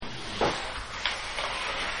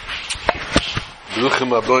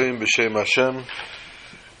Bruchim aboyim b'shem Hashem.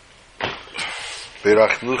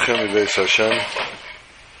 Berachnuchem b'beis Hashem.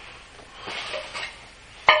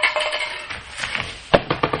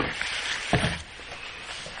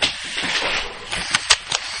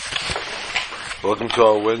 Welcome to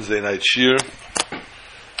our Wednesday night shir.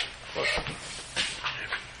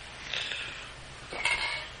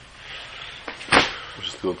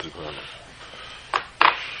 Just go to the corner.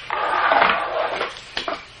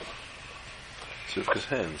 Sivka's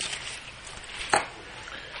hands.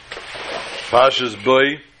 Parshas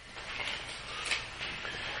Boy.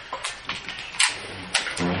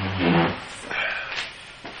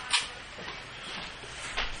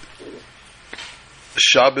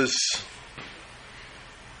 Shabbos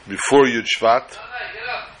before Yud Shvat.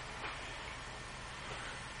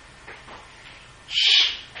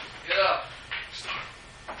 Get up.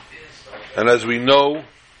 And as we know,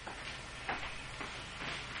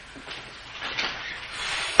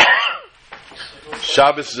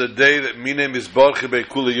 Shabbos is a day that Minei Mizbarchi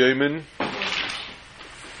Be'Kula Yomin.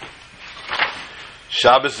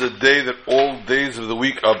 Shabbos is a day that all days of the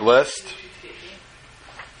week are blessed.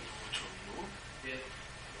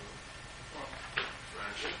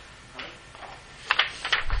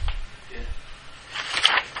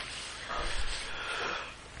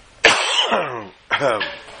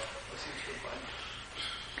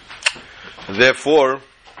 Therefore,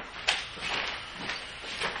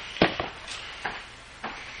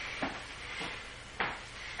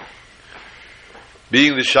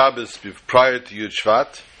 being the Shabbos prior to Yud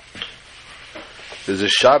Shvat, there's a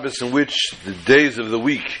Shabbos in which the days of the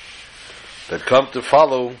week that come to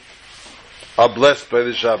follow are blessed by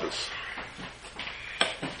the Shabbos.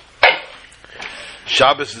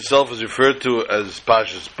 Shabbos itself is referred to as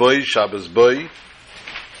Parshas Boy, Shabbos Boy.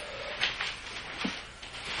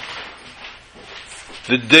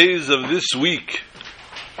 The days of this week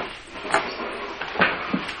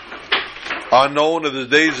are known as the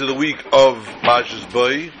days of the week of Parshas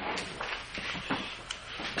Boy.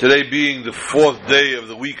 Today being the fourth day of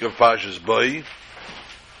the week of Parshas Boy.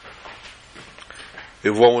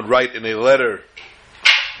 If one would write in a letter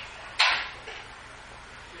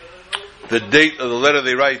the date of the letter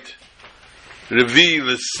they write, Revi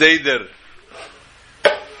L'Seder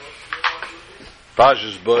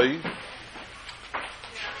Parshas Boy,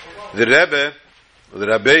 the Rebbe, the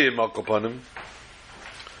Rabbeim Al Kapanim,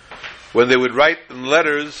 when they would write in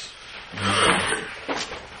letters,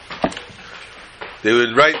 they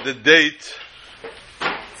would write the date.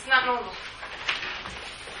 It's not normal.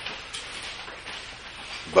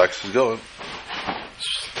 Box is going.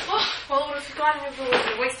 Oh, well, if you got it, it was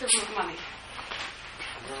a waste of money.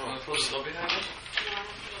 No, I'm supposed to still be having it?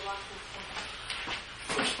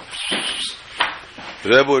 The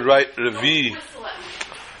Rebbe would write Revi,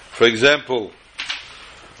 for example,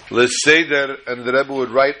 L'Seder, and the Rebbe would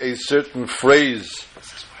write a certain phrase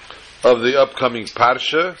of the upcoming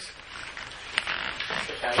Parsha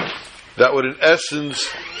that would in essence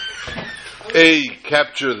A,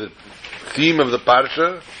 capture the theme of the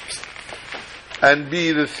Parsha, and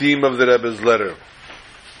B, the theme of the Rebbe's letter.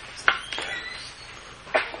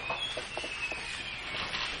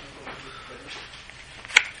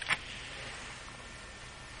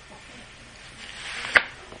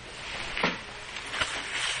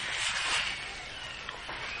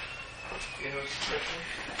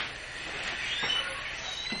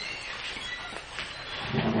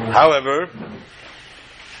 However,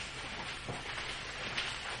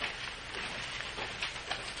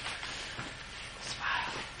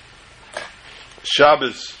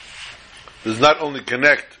 Shabbos does not only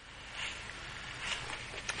connect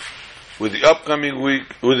with the upcoming week,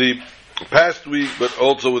 with the past week, but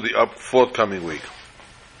also with the forthcoming week.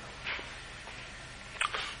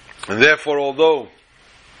 And therefore, although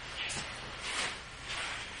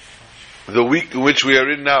the week in which we are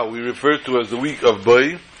in now we refer to as the week of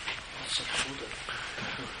Boy,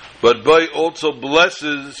 but Boy also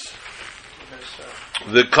blesses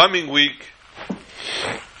the coming week,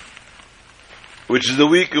 which is the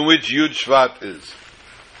week in which Yud Shvat is.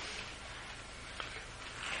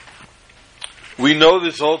 We know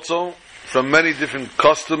this also from many different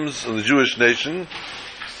customs of the Jewish nation.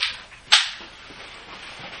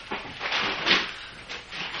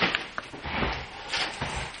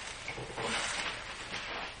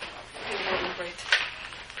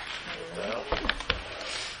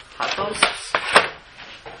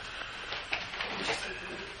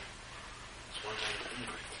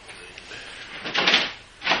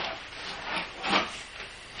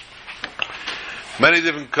 Many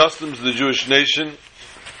different customs of the Jewish nation.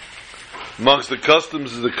 Amongst the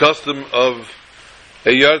customs is the custom of a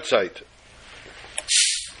yahrzeit,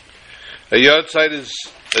 A yahrzeit is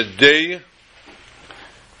a day.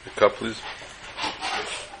 A cup, please.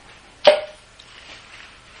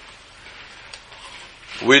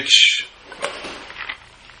 Which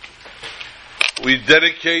we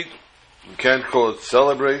dedicate, we can't call it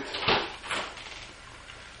celebrate,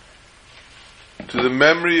 to the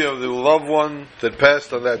memory of the loved one that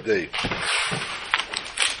passed on that day.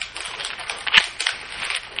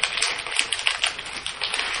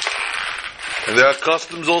 And there are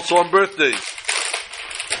customs also on birthdays.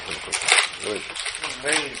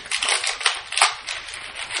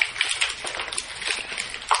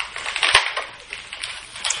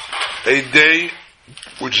 A day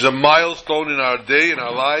which is a milestone in our day, in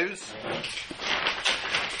our lives.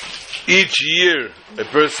 Each year a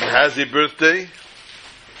person has a birthday,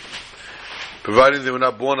 providing they were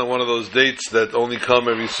not born on one of those dates that only come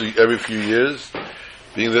every few years,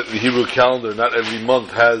 being that the Hebrew calendar not every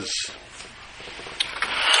month has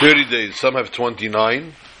 30 days, some have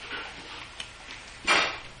 29.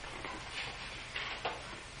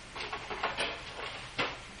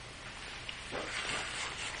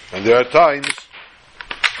 And there are times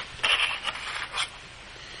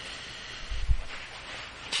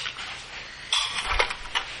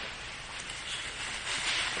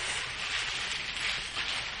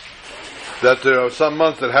that there are some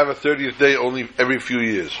months that have a 30th day only every few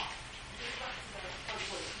years.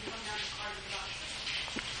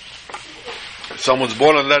 If someone's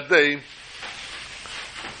born on that day,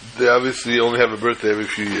 they obviously only have a birthday every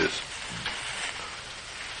few years.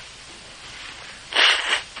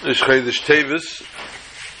 Chodesh Tevis,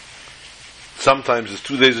 sometimes it's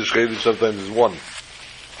 2 days of Chodesh, sometimes it's one.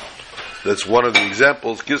 That's one of the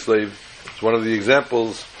examples. Kislev, it's one of the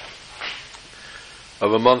examples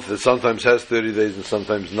of a month that sometimes has 30 days and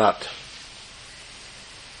sometimes not.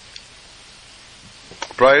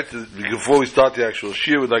 Before we start the actual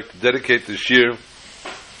shir, we'd like to dedicate the shir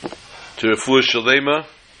to Refuah Shalema,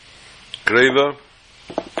 Kreva,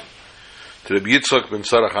 to Rabbi Yitzchak ben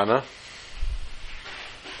Sarachana,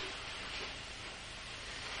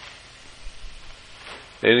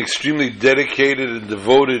 an extremely dedicated and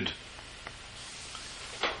devoted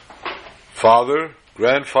father,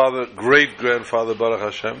 grandfather, great-grandfather, Baruch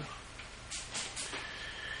Hashem.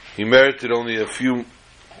 He merited only a few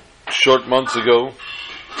short months ago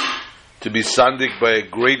to be sandik by a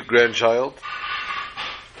great-grandchild,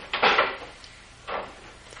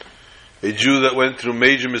 a Jew that went through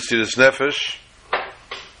major Mesiras Nefesh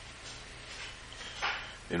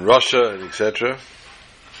in Russia and etc.,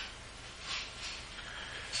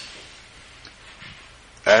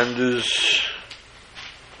 and is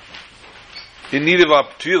in need of our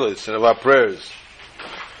tefillos and of our prayers.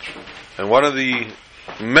 And one of the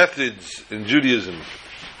methods in Judaism,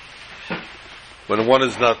 when one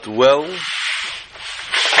is not well,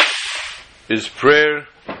 is prayer,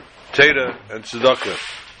 Torah, and tzedakah.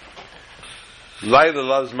 Laila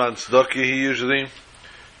lazman tzedakah usually.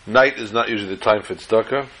 Night is not usually the time for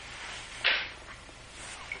tzedakah.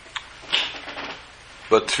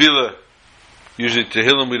 But tefillah, usually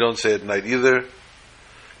Tehillim we don't say at night either.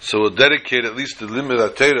 So we'll dedicate at least the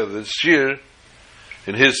limit Torah this year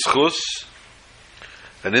in his schus,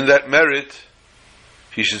 and in that merit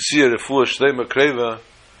he should see a refuah shlema kreva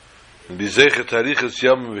and be zeichet harichas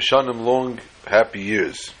yamim v'shanim, long happy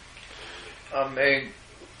years. Amen.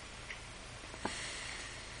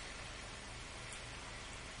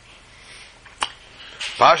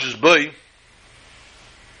 Parshas Bo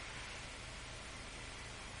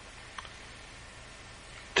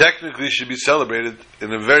technically should be celebrated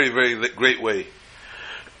in a very, very great way.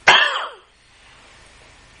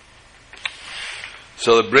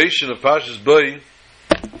 Celebration of Parshas Bo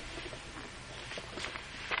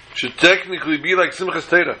should technically be like Simchas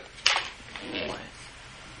Torah.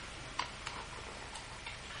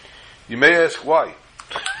 You may ask why.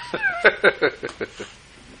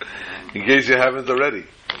 In case you haven't already.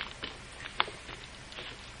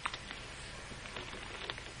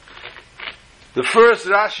 The first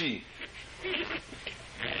Rashi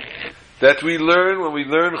that we learn when we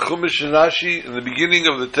learn Chumash and Rashi in the beginning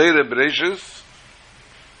of the Torah Bereshis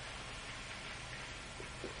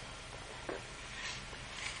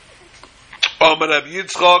Amar Rabbi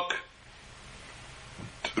Yitzchak,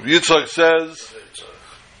 Rabbi Yitzchak says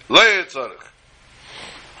Lo Yitzchak.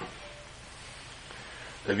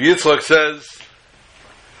 Rabbi Yitzchak says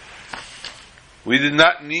we did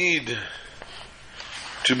not need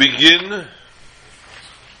to begin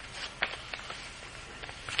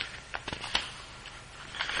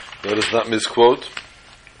let us not misquote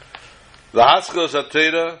the Haskalos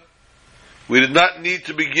HaTorah. We did not need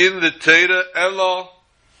to begin the Torah Elo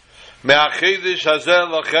Me'achedesh Hazeh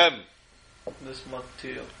Lachem, this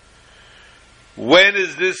material. When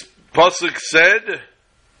is this pasuk said?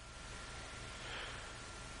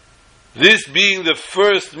 This being the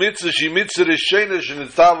first mitzvah, she mitzvah rishenish in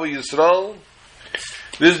Tzava Yisrael.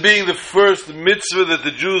 This being the first mitzvah that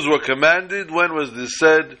the Jews were commanded. When was this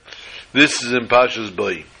said? This is in Pashas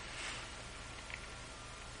Bo.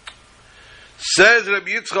 Says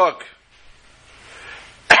Rabbi Yitzchak,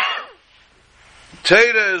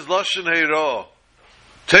 Torah is lashon heirah.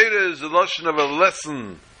 Torah is the lashon of a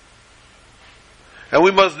lesson, and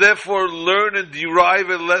we must therefore learn and derive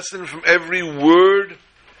a lesson from every word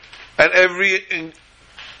and every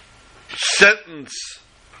sentence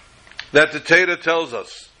that the Torah tells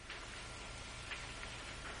us.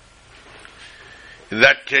 In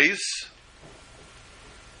that case,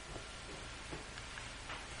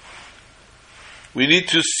 we need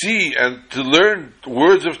to see and to learn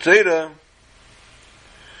words of Torah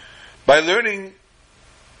by learning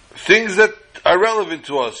things that are relevant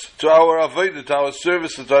to us, to our avodah, to our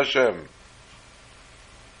service to Hashem.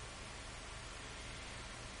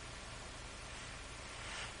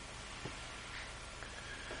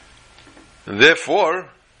 And therefore,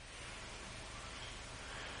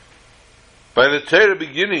 by the Torah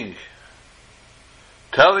beginning,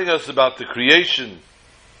 telling us about the creation,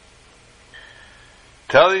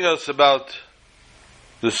 telling us about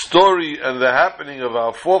the story and the happening of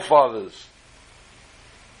our forefathers,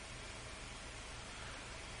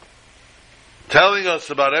 telling us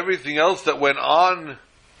about everything else that went on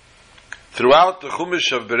throughout the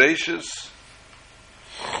Chumash of Bereshis,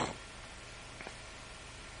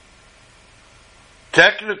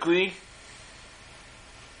 technically,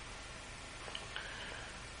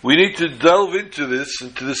 we need to delve into this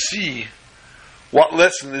and to see what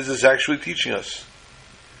lesson is this actually teaching us.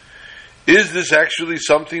 Is this actually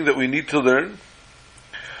something that we need to learn?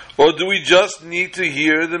 Or do we just need to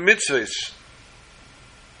hear the mitzvahs?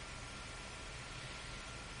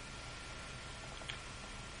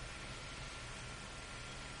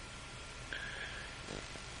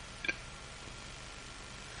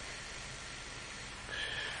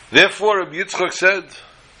 Therefore, Rabbi Yitzchak said,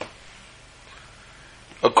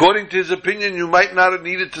 according to his opinion, you might not have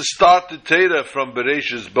needed to start the Torah from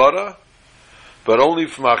Bereshis Bara, but only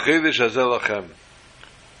from HaChedesh Hazeh Lachem.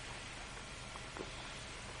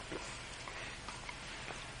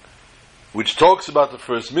 Which talks about the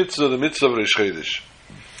first mitzvah, the mitzvah of Rosh Chodesh.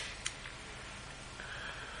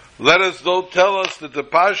 Let us though tell us that the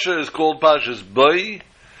Pasha is called Pashas Bo,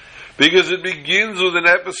 because it begins with an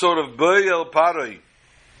episode of Bo el Paroi.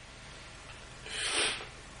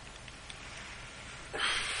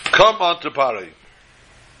 Come on to Paroi.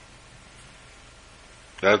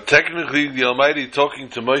 Now, technically, the Almighty talking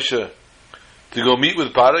to Moshe to go meet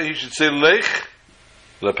with Paroi, he should say, Lech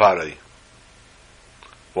le Paroi.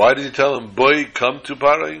 Why did he tell him, Boy, come to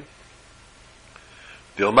Paroi?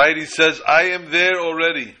 The Almighty says, I am there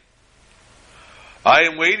already. I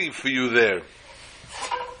am waiting for you there.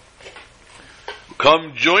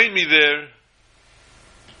 Come join me there.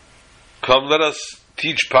 Come, let us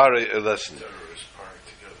teach Paroi a lesson.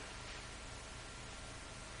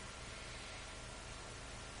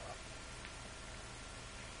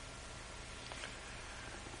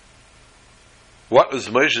 What was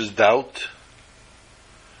Moshe's doubt?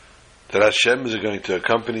 That Hashem is going to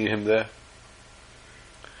accompany him there?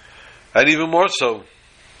 And even more so,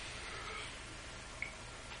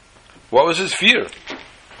 what was his fear?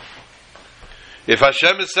 If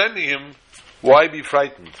Hashem is sending him, why be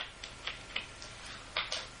frightened?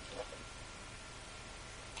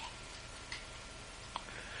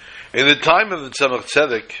 In the time of the Tzemach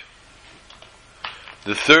Tzedek,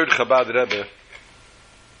 the third Chabad Rebbe,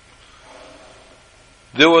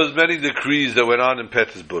 there was many decrees that went on in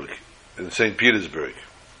Petersburg, in St. Petersburg.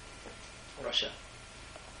 Russia.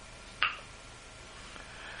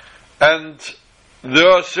 And there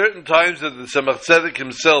are certain times that the Tzemach Tzedek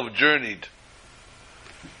himself journeyed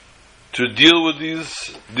to deal with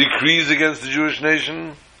these decrees against the Jewish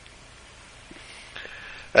nation.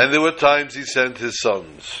 And there were times he sent his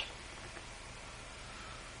sons.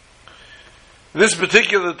 This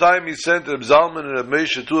particular time he sent Reb Zalman and Reb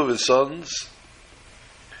Moshe, two of his sons,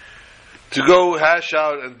 to go hash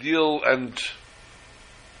out and deal and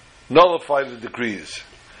nullify the decrees.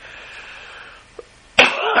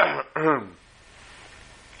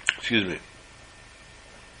 Excuse me.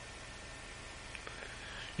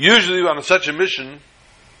 Usually on such a mission,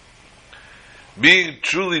 being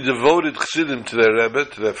truly devoted Chassidim to their Rebbe,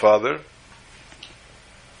 to their father,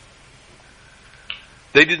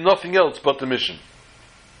 they did nothing else but the mission.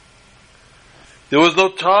 There was no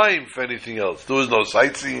time for anything else. There was no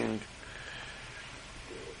sightseeing.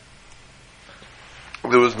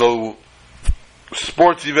 There was no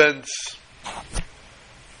sports events.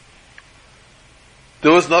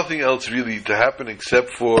 There was nothing else really to happen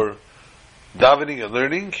except for davening and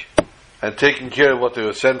learning and taking care of what they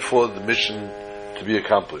were sent for, the mission to be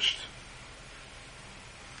accomplished.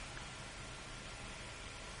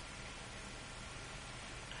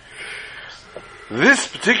 This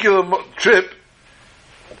particular trip,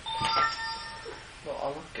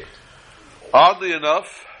 oddly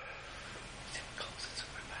enough,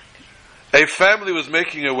 a family was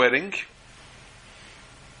making a wedding,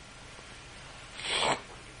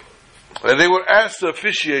 and they were asked to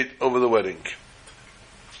officiate over the wedding.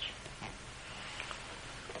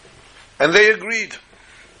 And they agreed.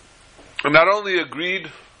 And not only agreed,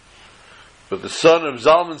 but the son of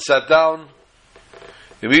Zalman sat down,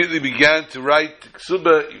 immediately began to write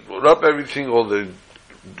ksuba, he wrote up everything, all the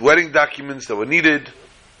wedding documents that were needed.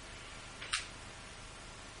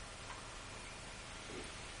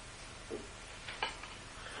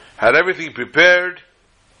 Had everything prepared,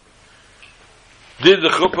 did the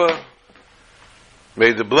chuppah,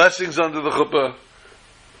 made the blessings under the chuppah,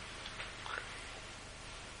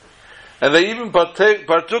 and they even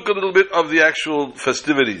partook a little bit of the actual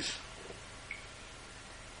festivities.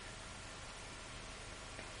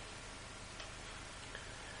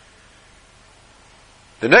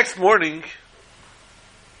 The next morning,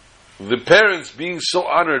 the parents, being so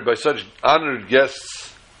honored by such honored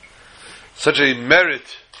guests, such a merit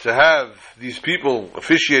to have these people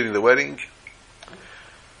officiating the wedding,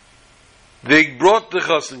 they brought the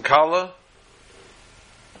chas and kala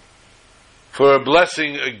for a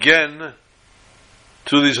blessing again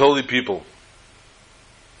to these holy people.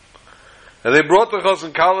 And they brought the chas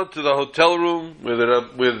and kala to the hotel room where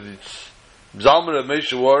Zalman and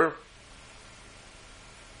Meisha were.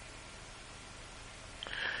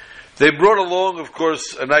 They brought along, of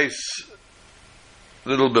course, a nice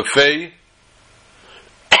little buffet,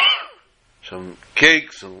 some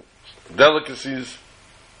cakes and delicacies.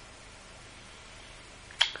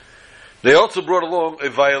 They also brought along a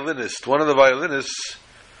violinist, one of the violinists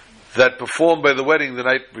that performed by the wedding the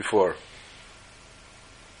night before.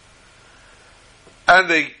 And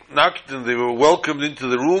they knocked and they were welcomed into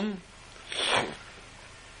the room.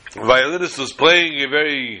 The violinist was playing a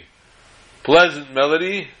very pleasant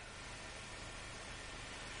melody.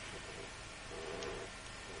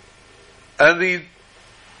 And the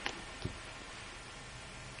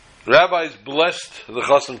rabbis blessed the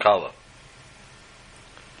chas and kala.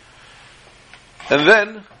 And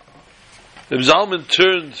then Reb Zalman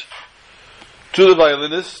turned to the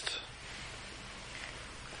violinist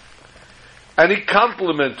and he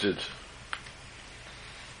complimented.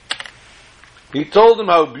 He told him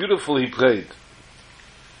how beautiful he played.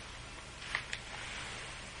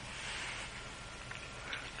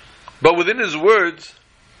 But within his words,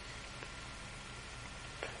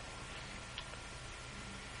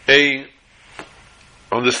 a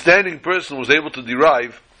understanding person was able to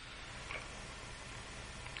derive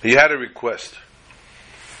he had a request.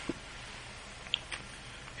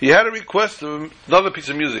 He had a request of another piece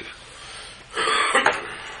of music.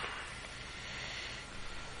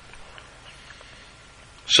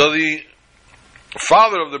 So the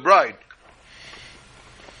father of the bride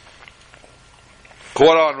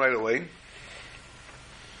caught on right away.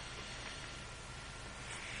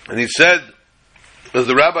 And he said, does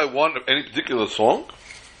the rabbi want any particular song?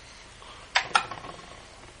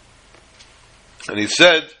 And he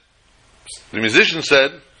said, the musician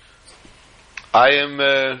said, I'm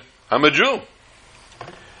a Jew.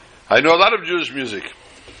 I know a lot of Jewish music.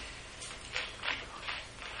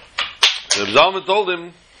 Reb Zalman told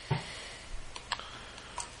him,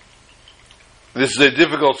 this is a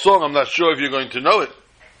difficult song, I'm not sure if you're going to know it.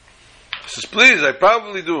 He says, please, I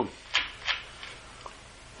probably do.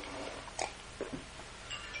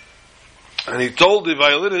 And he told the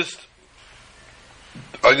violinist,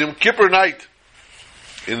 on Yom Kippur night,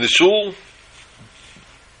 in the shul,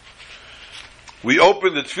 we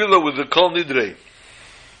opened the tefillah with the Kol Nidrei,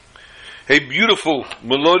 a beautiful,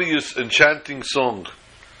 melodious, enchanting song.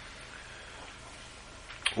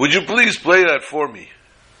 Would you please play that for me?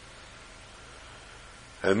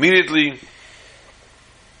 And immediately,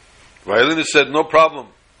 the violinist said, no problem.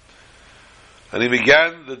 And he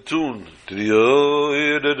began the tune.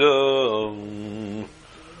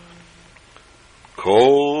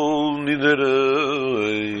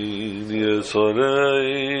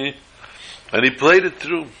 And he played it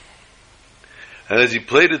through. And as he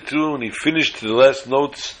played it through and he finished the last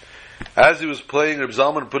notes, as he was playing, Reb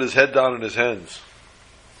Zalman put his head down in his hands.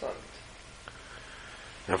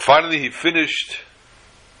 And finally he finished.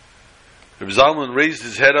 Reb Zalman raised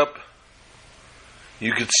his head up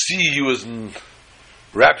You could see he was in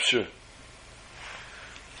rapture.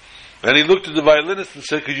 And he looked at the violinist and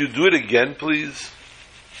said, "Could you do it again, please?"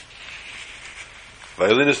 The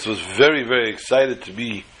violinist was very, very excited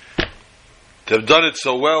to have done it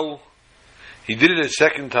so well. He did it a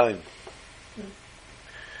second time.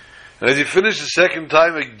 And as he finished the second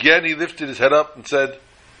time, again he lifted his head up and said,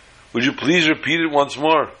 "Would you please repeat it once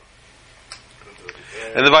more?"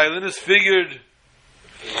 And the violinist figured,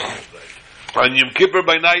 on Yom Kippur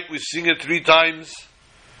by night we sing it 3 times.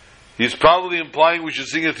 He's probably implying we should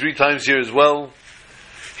sing it 3 times here as well.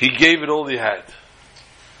 He gave it all he had.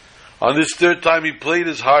 On this 3rd time he played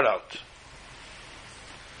his heart out.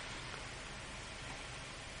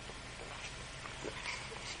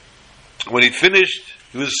 When he finished,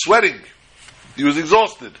 he was sweating. He was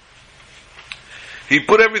exhausted. He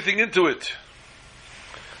put everything into it.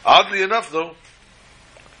 Oddly enough, though,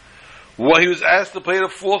 he was asked to play it a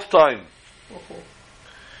 4th time.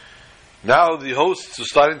 Now the hosts are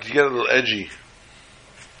starting to get a little edgy.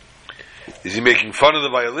 Is he making fun of the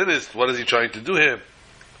violinist? What is he trying to do here?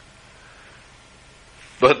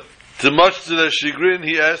 But much to their chagrin,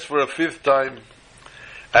 he asked for a 5th time,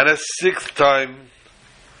 and a 6th time,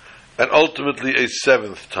 and ultimately a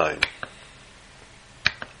 7th time.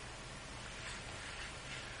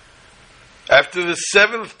 After the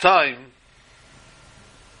 7th time,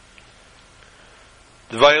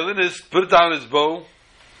 the violinist put down his bow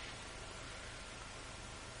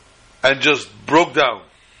and just broke down.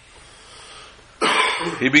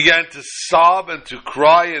 He began to sob and to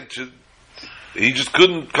cry he just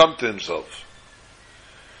couldn't come to himself.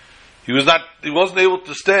 He wasn't able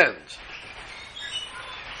to stand.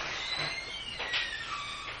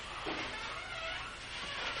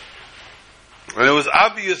 And it was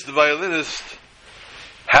obvious the violinist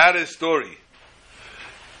had a story.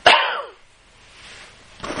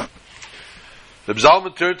 The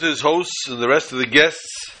Zalman turned to his hosts and the rest of the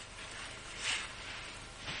guests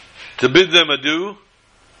to bid them adieu.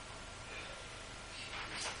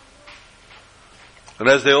 And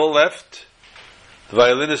as they all left, the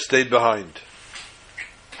violinist stayed behind.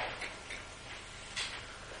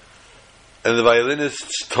 And the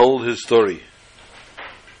violinist told his story.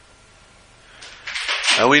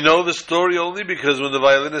 And we know the story only because when the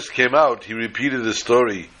violinist came out, he repeated the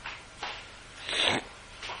story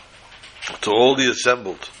to all the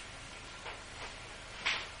assembled.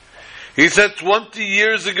 He said, 20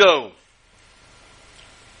 years ago,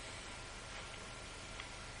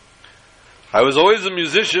 I was always a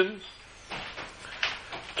musician.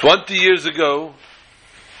 20 years ago,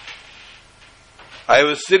 I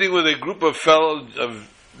was sitting with a group of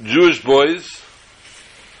Jewish boys,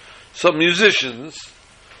 some musicians,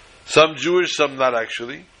 some Jewish, some not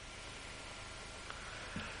actually.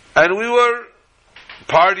 And we were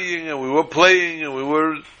partying and we were playing and we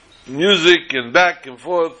were music and back and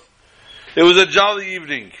forth. It was a jolly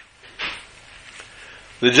evening.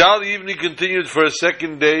 The jolly evening continued for a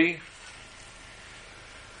 2nd day.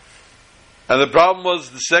 And the problem was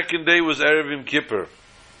the 2nd day was Erev Yom Kippur.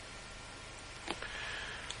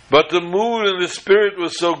 But the mood and the spirit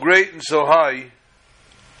was so great and so high.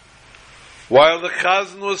 While the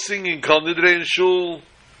Chazan was singing Kol Nidrei in Shul,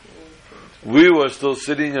 we were still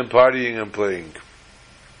sitting and partying and playing.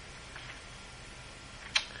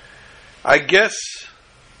 I guess,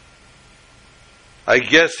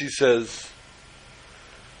 he says,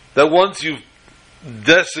 that once you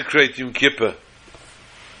desecrate Yom Kippur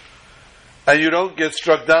and you don't get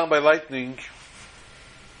struck down by lightning,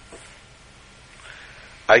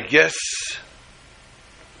 I guess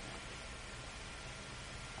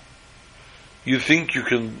you think you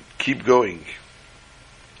can keep going.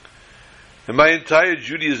 And my entire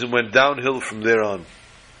Judaism went downhill from there on.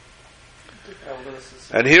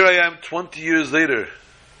 And here I am 20 years later,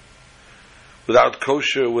 without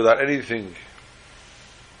kosher, without anything.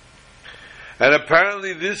 And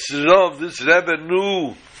apparently this Rebbe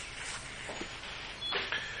knew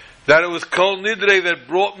that it was Kol Nidrei that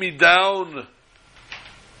brought me down,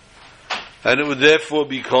 and it would therefore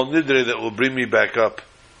be Kol Nidrei that will bring me back up.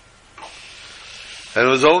 And it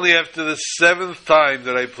was only after the 7th time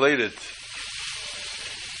that I played it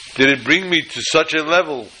did it bring me to such a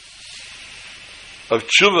level of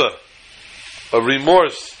tshuva, of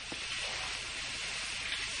remorse,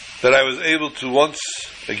 that I was able to once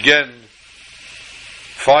again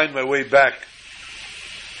find my way back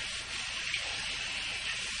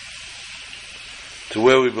to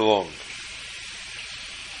where we belong.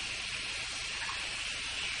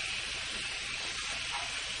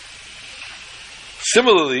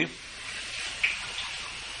 Similarly,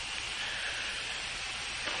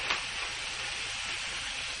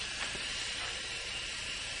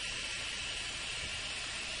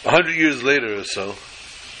 100 years later or so,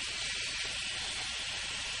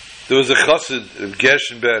 there was a chassid of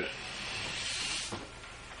Gershon Ber.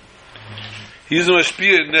 He's a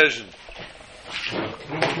mashpia in Nezhin.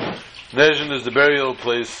 Nezhin is the burial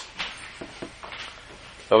place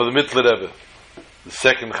of the Mittler Rebbe, the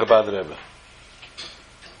second Chabad Rebbe.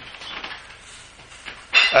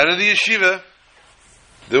 And in the yeshiva,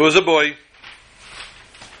 there was a boy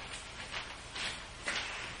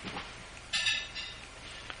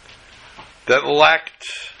that lacked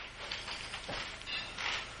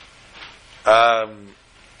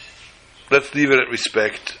let's leave it at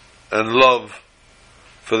respect and love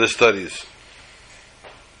for the studies,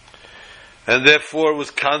 and therefore was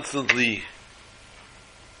constantly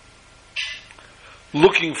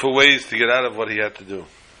looking for ways to get out of what he had to do.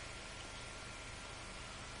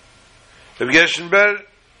 Reb Gershon Ber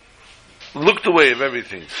looked away of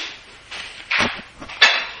everything.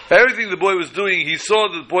 Everything the boy was doing, he saw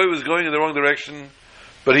that the boy was going in the wrong direction,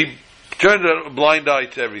 but he turned a blind eye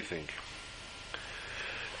to everything.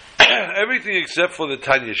 Everything except for the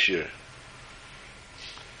Tanya Shir.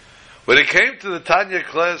 When it came to the Tanya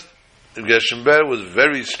class, Gershon Ber was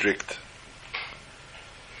very strict.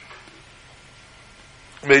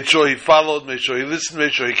 Made sure he followed, made sure he listened,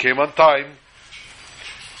 made sure he came on time,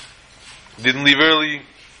 didn't leave early.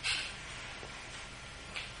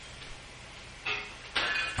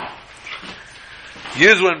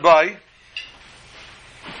 Years went by.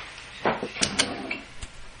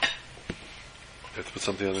 Let's put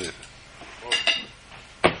something on it.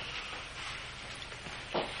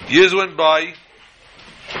 Years went by,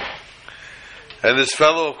 and this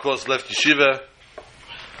fellow, of course, left yeshiva,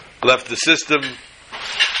 left the system,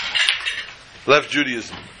 left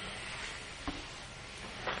Judaism.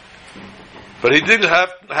 But he did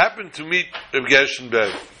happen to meet Reb Gershon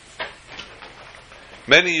Ber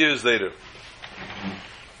many years later.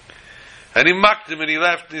 And he mocked him and he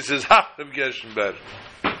laughed and he says, "Ha, Reb Gershon Ber.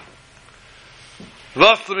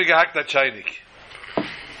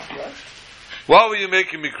 Why were you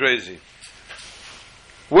making me crazy?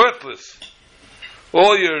 Worthless.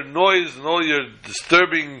 All your noise and all your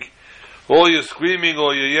disturbing, all your screaming,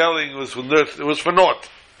 all your yelling was for naught.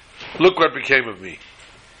 Look what became of me."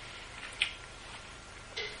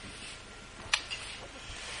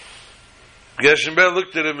 Gershon Ber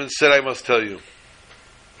looked at him and said, "I must tell you.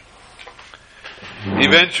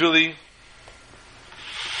 Eventually,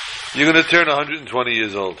 you're going to turn 120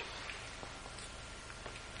 years old.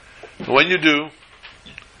 When you do,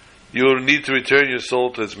 you will need to return your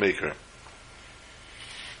soul to its maker."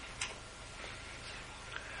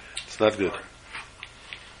 It's not good.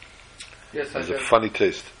 Yes, It's a funny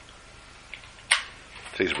taste.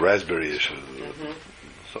 It tastes raspberry-ish.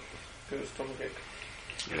 So, Good stomachache.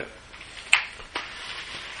 yeah.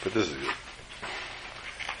 But this is good.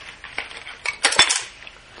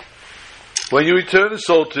 When you return his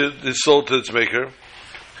soul to its maker,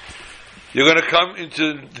 you're going to come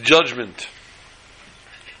into the judgment.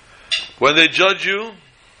 When they judge you,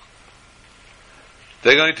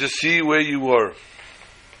 they're going to see where you were.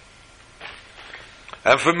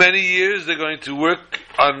 And for many years, they're going to work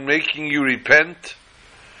on making you repent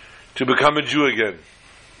to become a Jew again.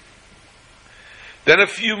 Then a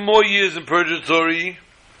few more years in purgatory,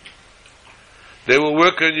 they will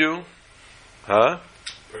work on you. Huh?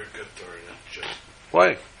 Purgatory, not just.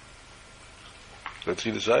 Why? Let's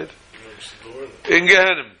see the side. In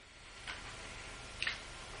Gehenna.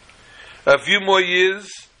 A few more years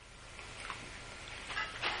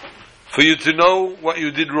for you to know what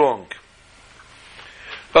you did wrong.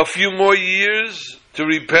 A few more years to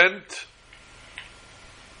repent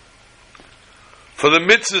for the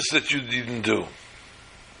mitzvahs that you didn't do.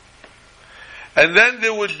 And then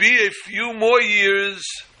there would be a few more years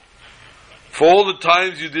for all the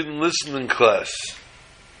times you didn't listen in class.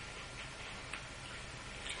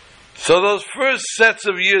 So those first sets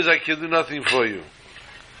of years I can do nothing for you.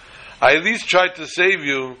 I at least tried to save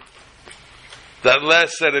you that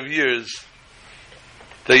last set of years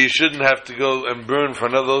that you shouldn't have to go and burn for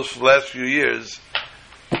those last few years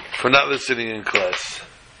for not listening in class.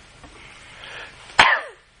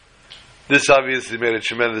 This obviously made a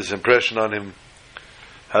tremendous impression on him,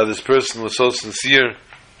 how this person was so sincere,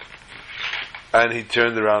 and he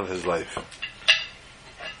turned around his life.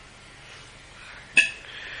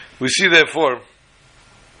 We see, therefore,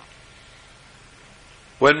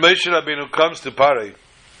 when Moshe Rabbeinu comes to Parai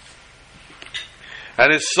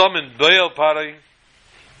and is summoned Doel Parai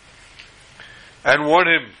and warn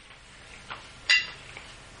him,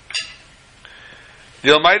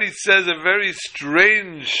 the Almighty says a very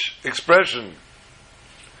strange expression.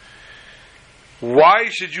 Why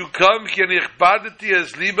should you come?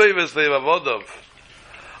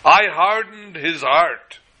 I hardened his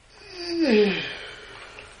heart.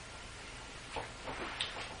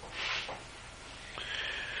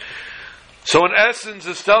 So in essence,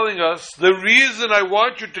 it's telling us, the reason I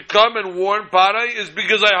want you to come and warn Parai is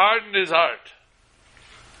because I hardened his heart.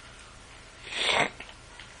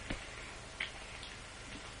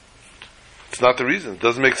 It's not the reason. It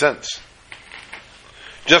doesn't make sense.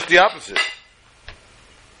 Just the opposite.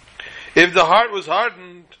 If the heart was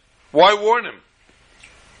hardened, why warn him?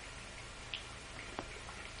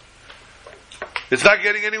 It's not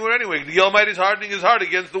getting anywhere anyway. The Almighty is hardening his heart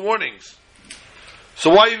against the warnings. So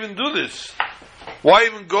why even do this? Why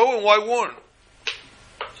even go and why warn?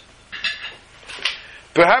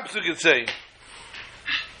 Perhaps we could say,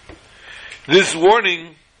 this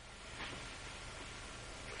warning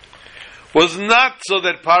was not so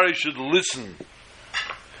that Parai should listen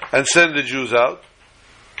and send the Jews out.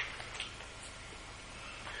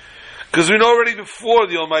 Because we know already before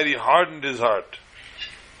the Almighty hardened his heart.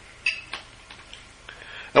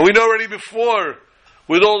 And we know already before,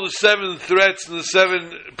 with all the 7 threats and the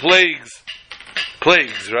 7 plagues,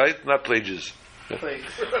 right? Not plagues. The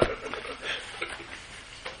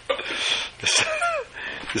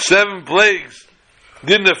 7 plagues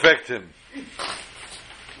didn't affect him.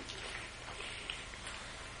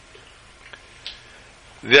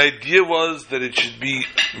 The idea was that it should be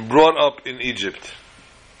brought up in Egypt.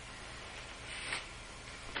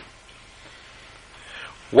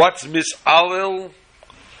 What's mis'alel?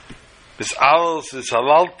 Mis'alel says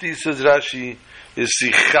halalti, says Rashi, is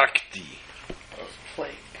sichakti.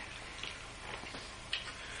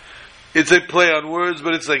 It's a play on words,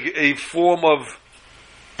 but it's like a form of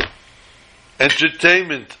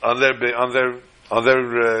entertainment on their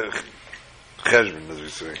cheshbon, as we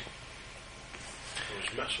say.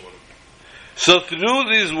 So through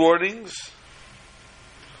these warnings,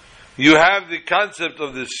 you have the concept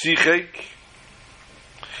of the sichek,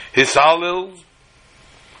 hisalil,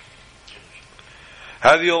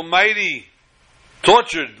 how the Almighty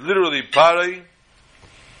tortured, literally, Parai,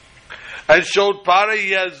 and showed Parai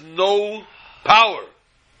he has no power.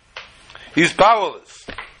 He's powerless.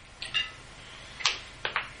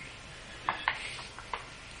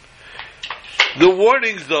 The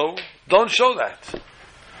warnings, though, don't show that.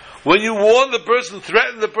 When you warn the person,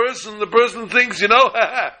 threaten the person thinks,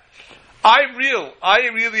 I'm real. I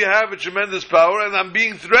really have a tremendous power, and I'm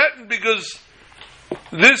being threatened because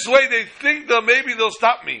this way they think that maybe they'll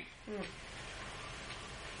stop me.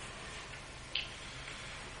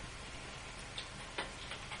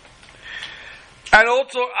 And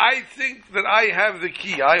also, I think that I have the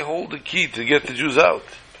key. I hold the key to get the Jews out.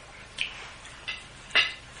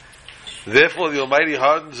 Therefore, the Almighty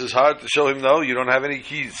hardens his heart to show him, no, you don't have any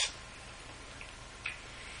keys.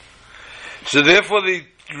 So therefore, the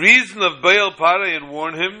reason of Baal Parai and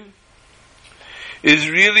warn him is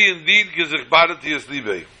really indeed Gezechbaratias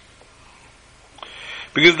Libe.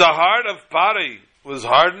 Because the heart of Parai was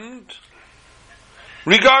hardened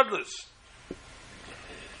regardless.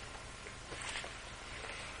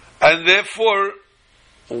 And therefore,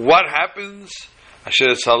 what happens?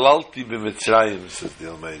 Asher salalti b'Mitzrayim, says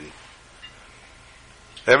the Almighty.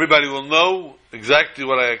 Everybody will know exactly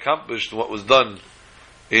what I accomplished, what was done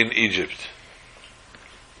in Egypt.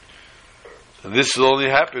 And this will only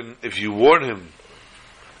happen if you warn him,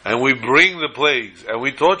 and we bring the plagues, and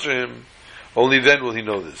we torture him, only then will he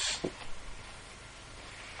know this.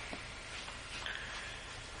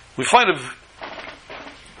 We find of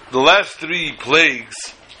the last 3 plagues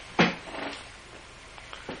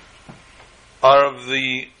are of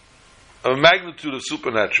a magnitude of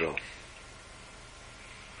supernatural.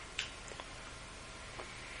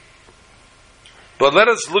 But let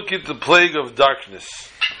us look at the plague of darkness.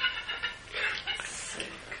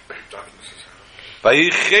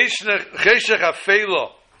 It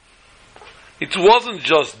wasn't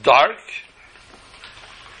just dark.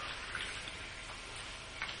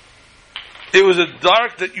 It was a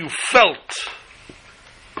dark that you felt.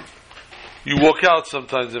 You walk out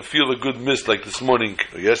sometimes and feel a good mist, like this morning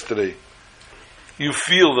or yesterday. You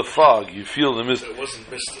feel the fog. You feel the mist. It wasn't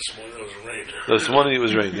mist this morning. It was rain. This morning it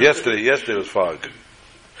was rain. Yesterday was fog.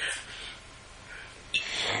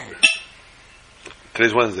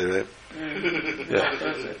 Today's Wednesday, right? Yeah.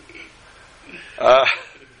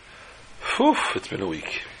 It's been a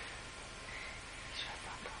week.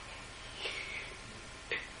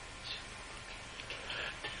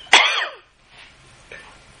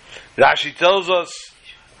 Rashi tells us,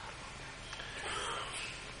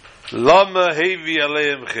 Lama hevi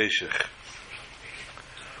aleim cheshech.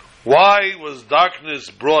 Why was darkness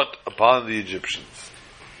brought upon the Egyptians?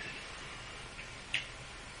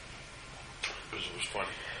 Because it was funny.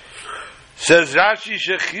 Says Rashi,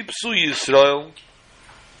 Shechipsu Yisrael,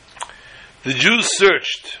 the Jews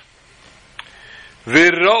searched.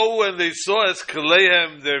 V'ro, and they saw as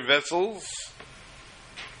Kalehem their vessels,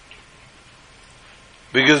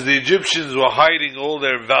 because the Egyptians were hiding all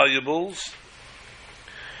their valuables.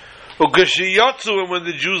 Ukashiyotzu, and when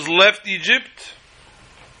the Jews left Egypt,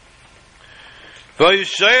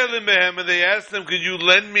 Vayishayelim, and they asked them, could you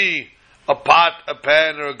lend me a pot, a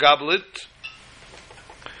pan, or a goblet?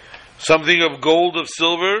 Something of gold, of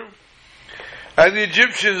silver? And the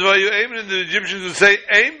Egyptians, and the Egyptians would say,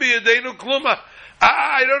 Ein biyadenu kluma,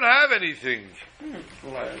 I don't have anything. The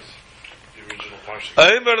original Parsha.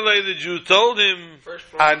 Aimerle, the Jew told him,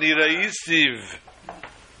 Ani ra'isiv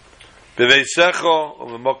beveisecho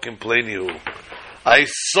u'memokim plenihu. I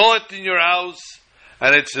saw it in your house,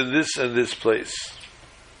 and it's in this and this place.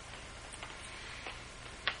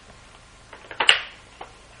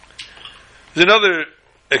 There's another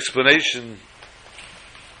explanation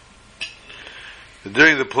that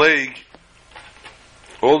during the plague,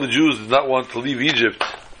 all the Jews did not want to leave Egypt,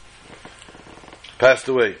 passed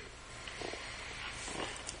away.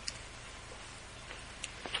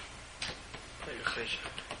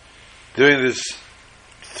 During this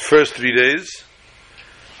first 3 days,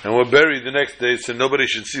 and were buried the next day, so nobody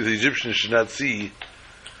should see, the Egyptians should not see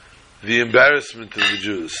the embarrassment of the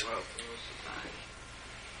Jews.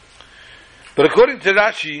 But according to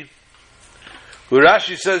Rashi, where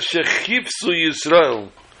Rashi says, Shechipsu Yisrael,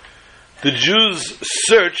 the Jews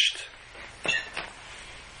searched,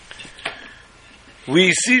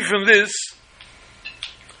 we see from this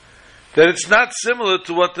that it's not similar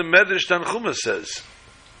to what the Medrash Tanchuma says.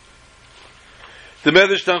 The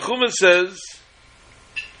Medrash Tanchuma says,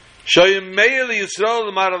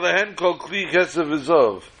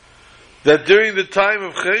 that during the time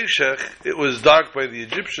of Cheshech, it was dark by the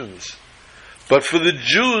Egyptians. But for the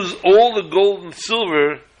Jews, all the gold and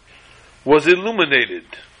silver was illuminated.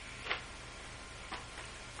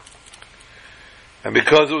 And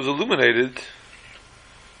because it was illuminated,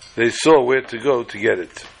 they saw where to go to get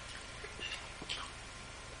it.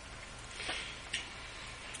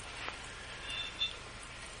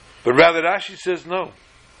 But rather Rashi says no.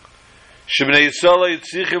 Shebnei Yisrael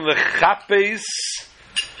yitzrichim lechapes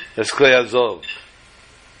es klei hazov.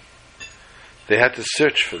 They had to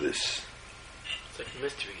search for this. It's like a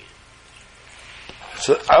mystery.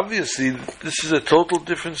 So obviously, this is a total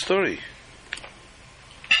different story.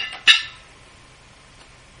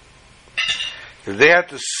 They had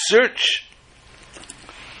to search.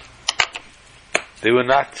 They were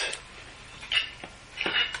not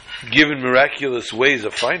given miraculous ways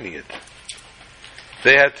of finding it.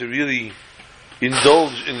 They had to really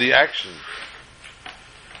indulge in the action.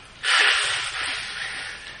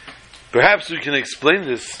 Perhaps we can explain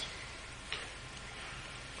this.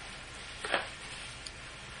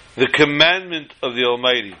 The commandment of the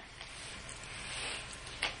Almighty.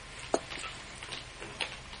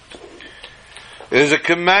 It is a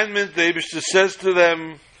commandment, the Eibishter says to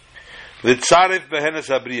them, L'tzaref behenes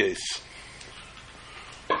habriyos.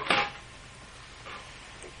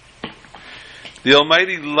 The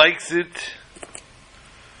Almighty likes it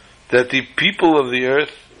that the people of the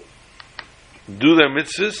earth do their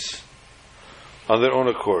mitzvahs on their own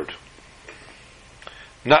accord,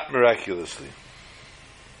 not miraculously.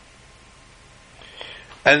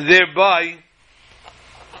 And thereby,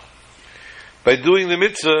 by doing the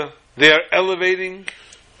mitzvah, they are elevating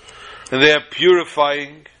and they are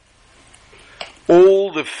purifying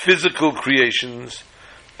all the physical creations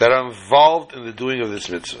that are involved in the doing of this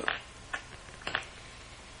mitzvah.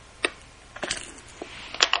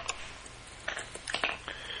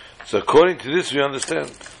 So according to this, we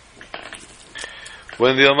understand.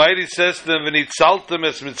 When the Almighty says to them, "V'nitzaltem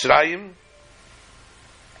es Mitzrayim,"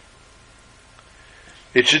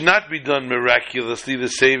 it should not be done miraculously, the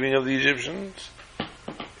saving of the Egyptians,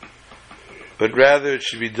 but rather it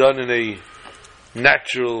should be done in a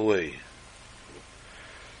natural way.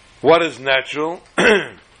 What is natural?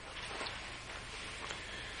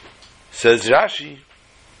 Says Rashi,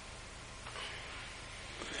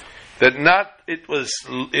 that not it was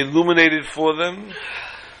illuminated for them,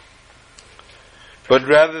 but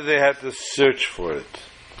rather they had to search for it.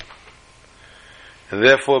 And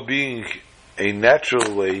therefore, being a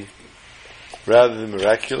natural way rather than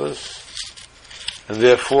miraculous, and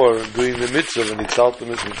therefore doing the mitzvah and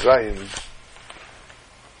Nitzaltem es Mitzrayim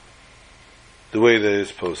the way that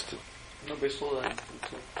it's supposed to. Nobody saw that.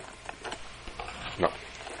 No.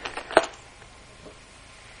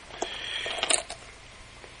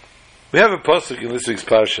 We have a pasuk in this week's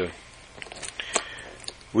parsha,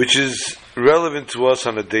 which is relevant to us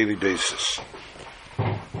on a daily basis,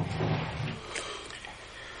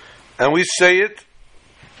 and we say it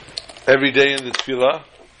every day in the tefillah,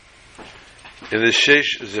 in the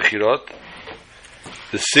Shesh Zechirot,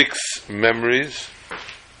 the 6 memories.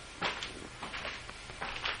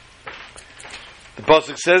 The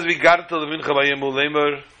pasuk says, "V'garta lemincha vayemu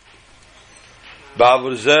leimor,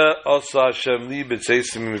 ba'avur zeh osa Hashem li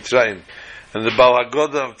b'tzeisim mitzrayim." And the Baal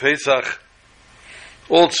Haggadah of Pesach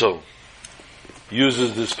also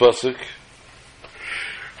uses this pasuk,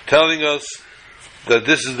 telling us that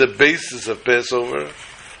this is the basis of Passover,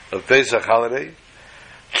 of Pesach holiday,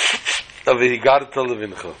 of V'higarta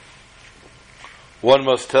levincha. One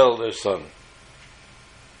must tell their son.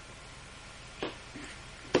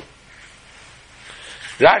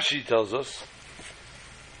 Rashi tells us,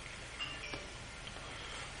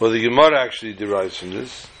 well, the Gemara actually derives from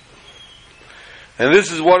this, and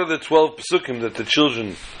this is one of the 12 pesukim that the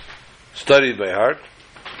children studied by heart.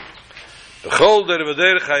 How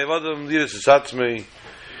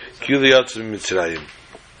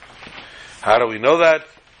do we know that?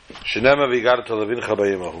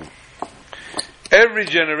 Every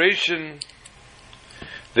generation,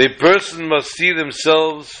 the person must see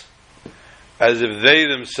themselves as if they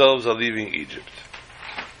themselves are leaving Egypt.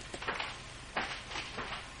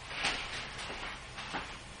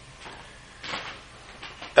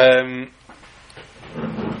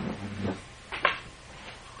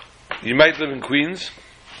 You might live in Queens,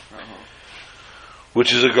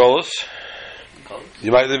 which is a Golos.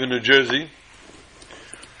 You might live in New Jersey,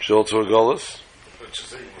 which is also a Golos.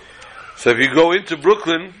 So if you go into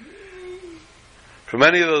Brooklyn, from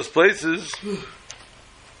any of those places,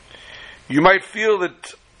 you might feel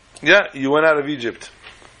that, you went out of Egypt.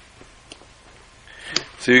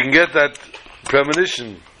 So you can get that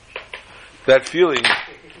premonition, that feeling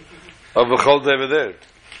of a Chol Deveder.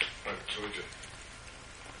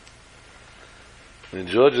 In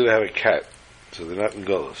Georgia they have a cat, so they're not in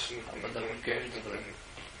Golos.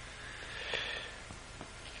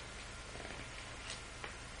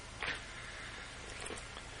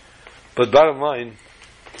 But bottom line,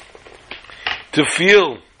 to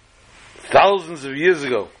feel thousands of years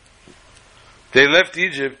ago they left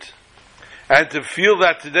Egypt, and to feel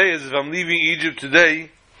that today as if I'm leaving Egypt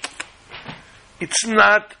today, it's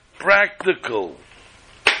not practical.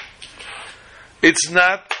 It's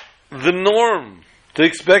not the norm to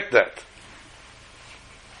expect that.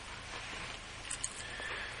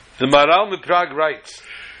 The Maharal Miprag writes,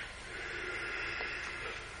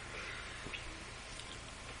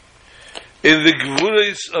 in the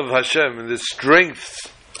Gvuros of Hashem, in the strengths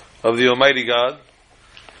of the Almighty God,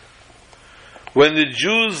 when the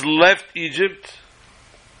Jews left Egypt,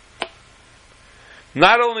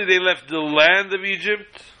 not only they left the land of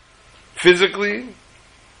Egypt physically,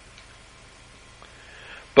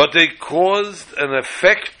 but they caused an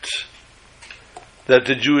effect that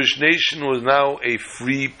the Jewish nation was now a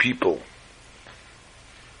free people.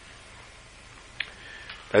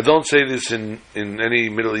 I don't say this in any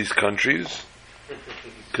Middle East countries,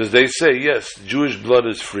 because they say, yes, Jewish blood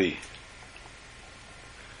is free.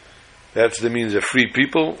 That's the means of free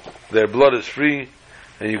people. Their blood is free,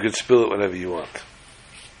 and you can spill it whenever you want.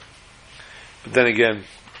 But then again,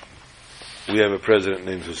 we have a president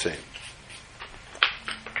named Hussein.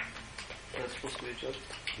 That's supposed to be a joke?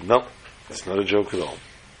 No, it's not a joke at all.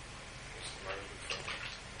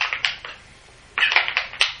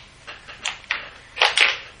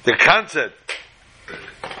 The concept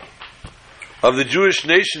of the Jewish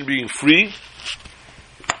nation being free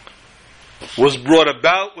was brought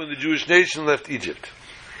about when the Jewish nation left Egypt.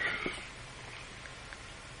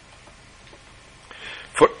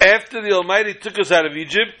 For after the Almighty took us out of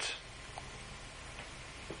Egypt,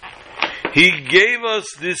 He gave us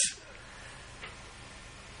this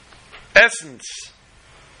essence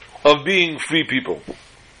of being free people.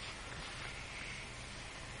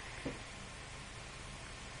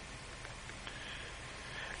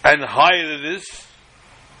 And higher than this,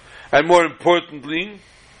 and more importantly,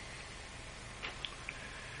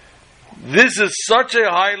 this is such a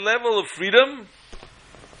high level of freedom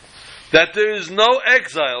that there is no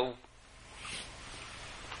exile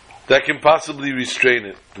that can possibly refrain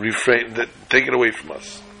it, take it away from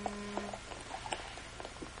us.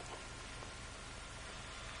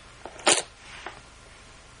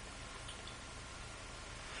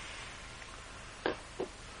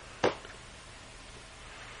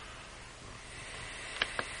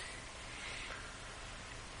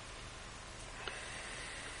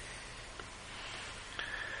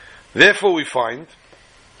 Therefore we find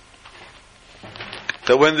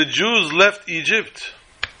that when the Jews left Egypt,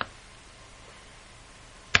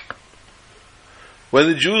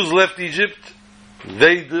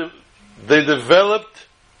 they developed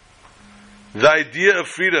the idea of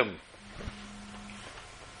freedom.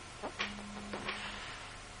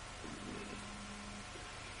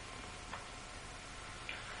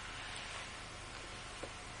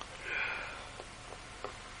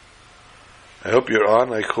 I hope you're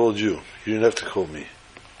on. I called you. You didn't have to call me.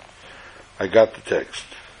 I got the text.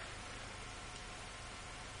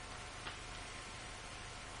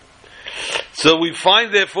 So we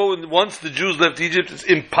find, therefore, once the Jews left Egypt, it's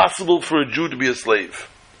impossible for a Jew to be a slave.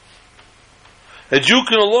 A Jew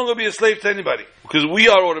can no longer be a slave to anybody, because we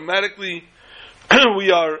are automatically, we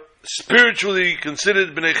are spiritually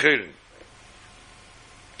considered Bnei Chayrin.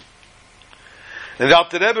 And the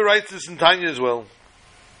Alter Rebbe writes this in Tanya as well.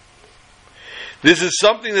 This is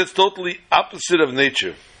something that's totally opposite of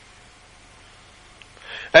nature.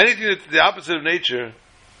 Anything that's the opposite of nature,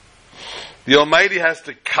 the Almighty has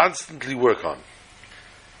to constantly work on.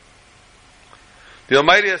 The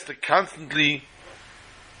Almighty has to constantly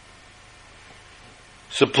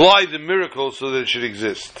supply the miracle so that it should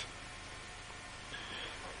exist.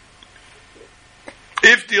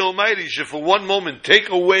 If the Almighty should for one moment take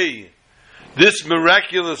away this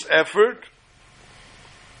miraculous effort,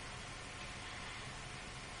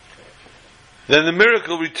 then the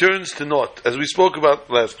miracle returns to naught, as we spoke about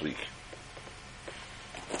last week.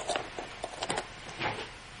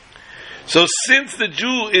 So since the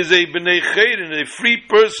Jew is a Bnei Chayrin, a free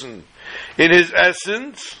person in his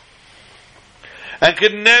essence, and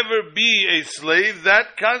can never be a slave,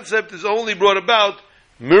 that concept is only brought about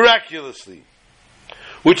miraculously,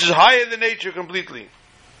 which is higher than nature completely.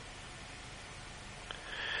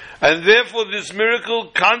 And therefore this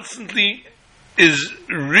miracle constantly is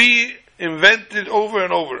reinvented over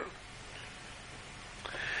and over.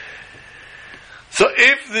 So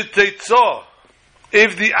if the Teitzah,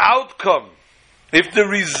 if the outcome, if the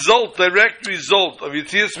result, direct result of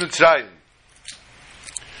Yetzias Mitzrayim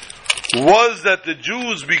was that the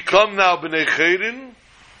Jews become now Bnei Chayrin,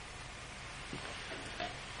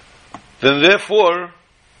 then therefore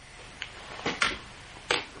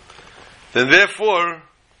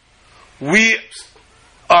we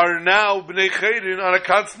are now Bnei Chayrin on a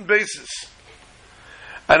constant basis.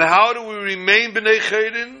 And how do we remain Bnei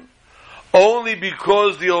Chayrin? Only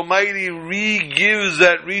because the Almighty regives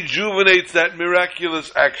that, rejuvenates that miraculous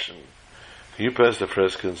action. Can you pass the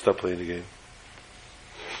fresca and stop playing the game?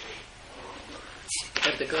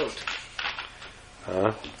 Get the goat.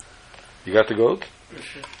 Huh? You got the goat?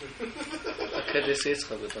 Okay, this is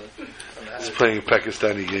good. It's playing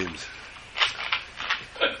Pakistani games.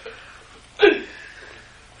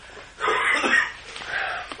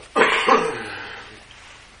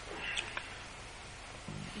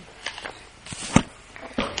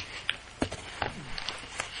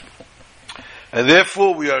 And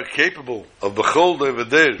therefore we are capable of Bechol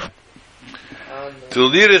Dovader to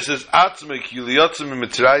liris as Atzmek Yuliyotzim in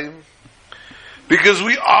Mitzrayim, because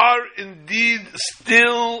we are indeed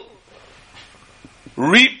still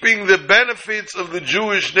reaping the benefits of the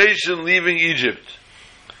Jewish nation leaving Egypt,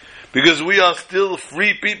 because we are still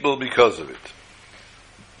free people because of it.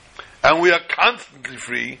 And we are constantly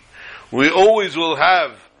free. We always will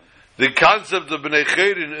have the concept of Bnei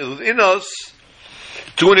Chayrin within us,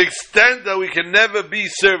 to an extent that we can never be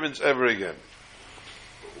servants ever again.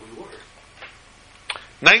 But we were.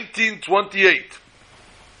 1928.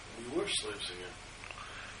 We were slaves again.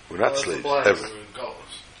 We're not slaves, We ever. were in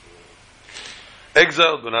Galus.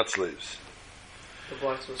 Exiled, but not slaves. The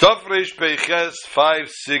blacks was Tov Reish Peiches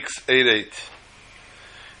 5688.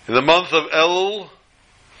 In the month of Elul,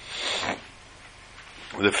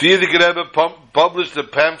 the Frierdiker Rebbe published a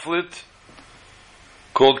pamphlet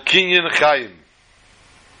called Kinyan Chaim.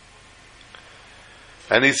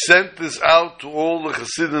 And he sent this out to all the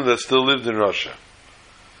Chassidim that still lived in Russia.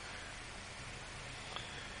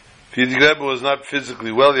 Frierdiker Rebbe was not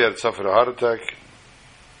physically well, he had suffered a heart attack.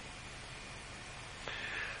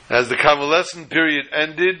 As the convalescent period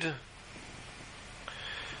ended,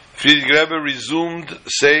 Frierdiker Rebbe resumed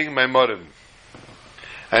saying Maimarim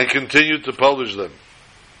and continued to publish them.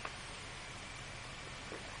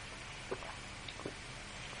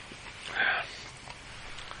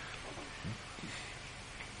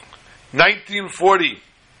 (1940)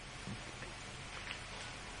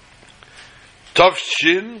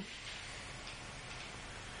 Tafshin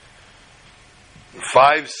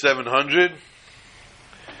 5700.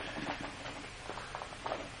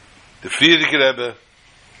 The Frierdiker Rebbe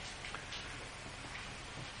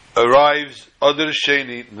arrives Adar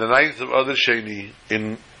Sheni, the 9th of Adar Sheni,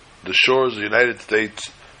 in the shores of the United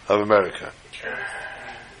States of America.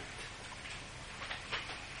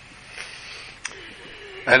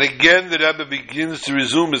 And again, the Rebbe begins to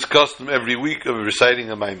resume his custom every week of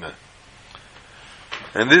reciting a Maimah.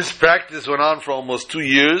 And this practice went on for almost 2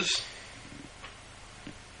 years,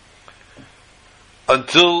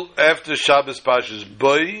 until after Shabbos Pashas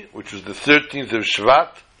Boi, which was the 13th of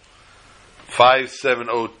Shvat,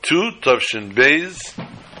 5702, Tavshin Beis,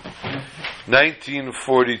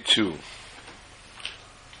 1942.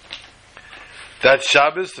 That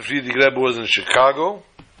Shabbos, the Frierdiker Rebbe was in Chicago,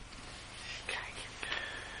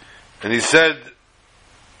 and he said,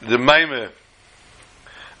 the Maimah,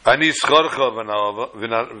 Ani Schorcha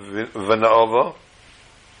V'na'ova.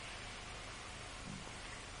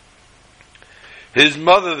 His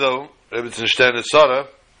mother, though, Rebbetzin Sterne Sarah,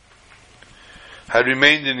 had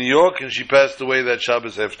remained in New York, and she passed away that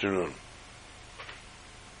Shabbos afternoon.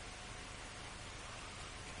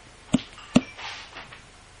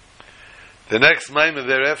 The next Maimah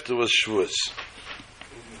thereafter was Shavuos.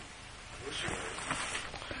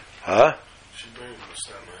 Huh?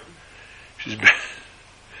 She's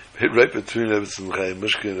right between Rebbetzin Chaim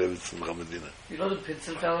Mushke and Rebbetzin Chamadina. You know the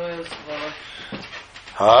Pinson family?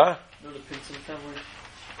 Huh? You know the Pinson family?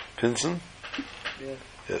 Pinson? Yeah.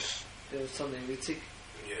 Yes. There was son named Itzik.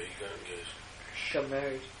 Yeah, he got engaged. Got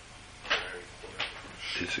married.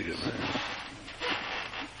 Itzik got married.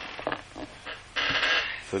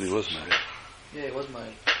 Thought he was married. Yeah, he was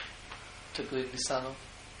married. Took leave Nisano.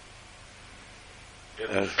 Yeah,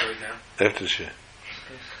 that's right now. After she.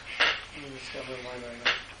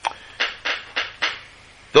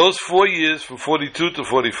 Those 4 years, from 42 to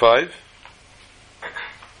 45,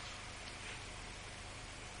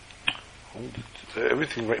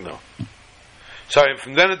 everything right now. Sorry,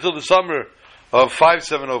 from then until the summer of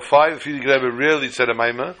 5705, the Frierdiker Rebbe rarely said a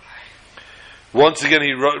Maimah. Once again,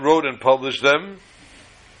 he wrote and published them,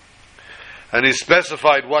 and he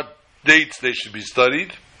specified what dates they should be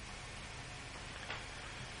studied.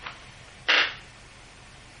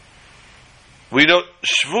 We know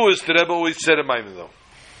Shavuos, the Rebbe always said a Maimah, though.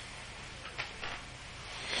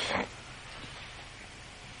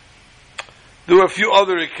 There were a few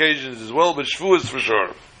other occasions as well, but Shavuos for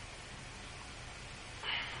sure.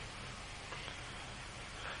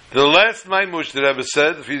 The last Maimah which the Rebbe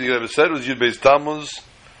said, the Frierdiker Rebbe said, was Yud Beis Tammuz,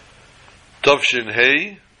 Tavshin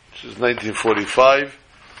Hei, which is 1945,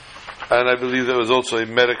 and I believe there was also a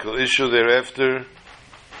medical issue thereafter.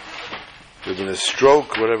 There had been a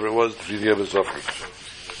stroke, whatever it was, the Frierdiker Rebbe suffered.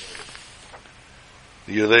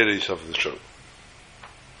 A year later, he suffered the stroke.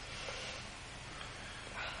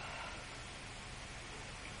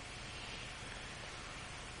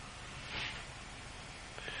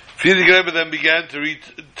 Frierdiker Rebbe then began to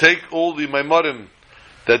take all the Maimarim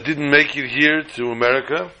that didn't make it here to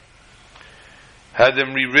America, had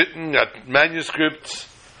them rewritten, got manuscripts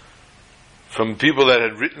from people that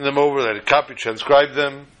had written them over, that had copied, transcribed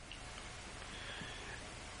them.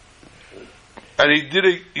 And he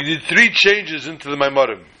did 3 changes into the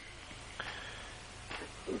Maimarim.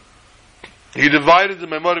 He divided the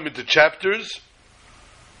Maimarim into chapters.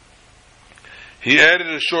 He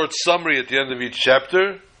added a short summary at the end of each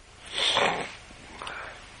chapter,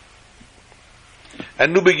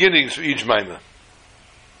 and new beginnings for each Maimah,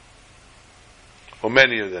 or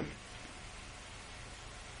many of them.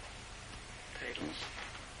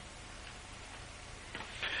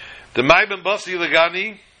 The Maimah Basi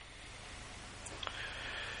Lagani,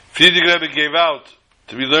 Frierdiker Rebbe gave out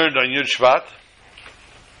to be learned on Yud Shvat,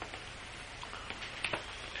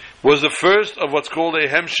 was the first of what's called a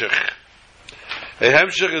Hemshech. A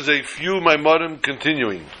Hemshech is a few Maimarim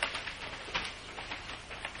continuing.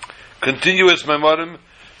 Continuous Maimarim.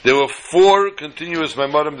 There were 4 continuous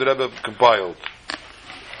Maimarim that Rebbe compiled.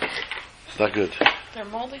 It's not good. They're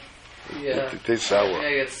moldy. Yeah. It tastes sour. Yeah,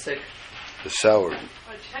 I get sick. It's sour. Oh,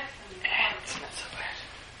 check them. It's not so bad.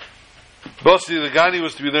 Basi Lagani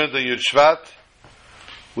was to be learned on Yud Shvat,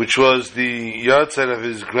 which was the yahrzeit of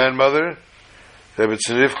his grandmother, Rebbe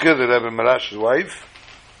Tzarivka, the Rebbe Marash's wife.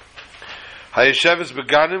 Hayesheves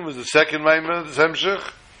Beganim was the second Maimah, the Hemshech.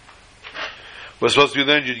 Was supposed to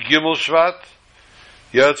be learned Yud Gimel Shvat,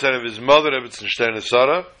 yahrzeit of his mother, Rebbe Sterne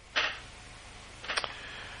Sarah.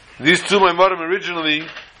 These 2 Maimarim originally,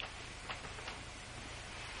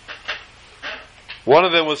 one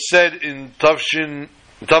of them was said in Tafreish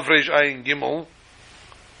Ayin Gimel,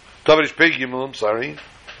 Tafreish Pei Gimel, I'm sorry,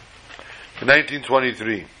 in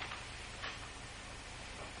 1923.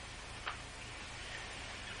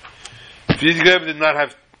 Frierdiker Rebbe did not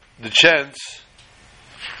have the chance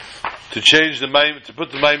to change the Maimah, to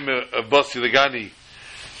put the Maimah of Basi Lagani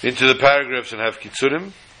into the paragraphs and have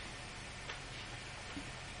Kitzurim.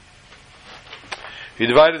 He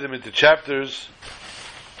divided them into chapters,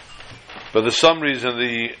 but the summaries and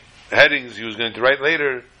the headings he was going to write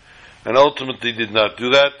later, and ultimately did not do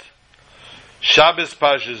that. Shabbos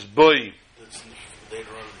Pashas Boy. That's later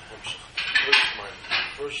on in the Hemshech.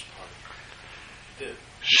 First part. He did.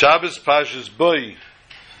 Shabbos Pashas Boy.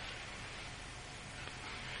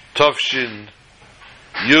 Tovshin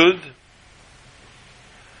Yud.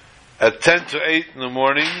 At 10 to 8 in the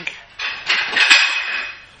morning,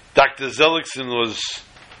 Dr. Zellickson was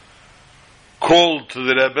called to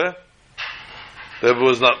the Rebbe. The Rebbe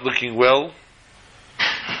was not looking well.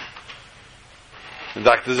 And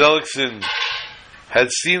Dr. Zellickson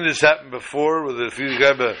had seen this happen before, where the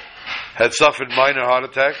Frierdiker Rebbe had suffered minor heart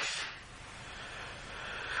attacks.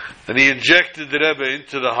 And he injected the Rebbe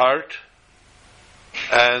into the heart,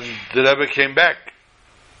 and the Rebbe came back.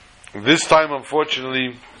 This time,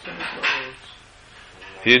 unfortunately,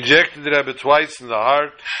 he injected the Rebbe twice in the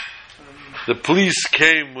heart. The police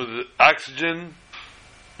came with oxygen.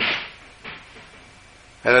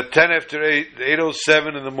 And at 10 after 8,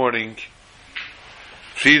 8:07 in the morning,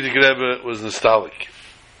 Frierdiker Rebbe was nostalgic.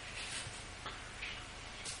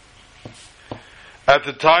 At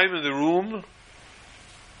the time in the room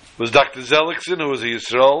was Dr. Zellickson, who was a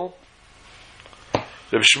Yisrael,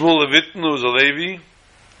 Reb Shmuel Levitten, who was a Levi,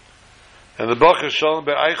 and the Bacher Shalom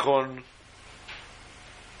Be'Eichhorn,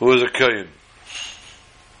 who was a Kohen.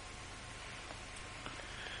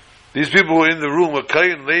 These people were in the room, a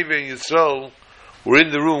Kohen, Levi, and Yisrael, were in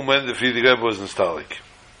the room when the Frierdiker Rebbe was nostalgic.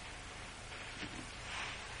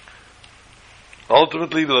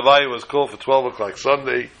 Ultimately, the Levaya was called for 12 o'clock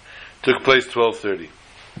Sunday, took place 12:30.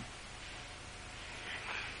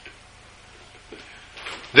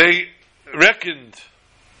 They reckoned,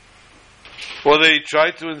 or they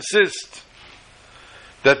tried to insist,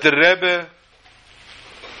 that the Rebbe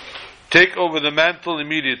take over the mantle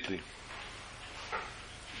immediately.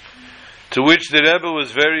 To which the Rebbe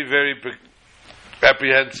was very, very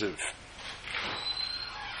apprehensive.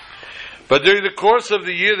 But during the course of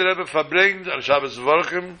the year, the Rebbe verbringt on Shabbos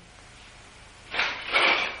Vorchim,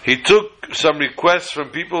 he took some requests from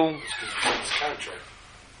people. His contract.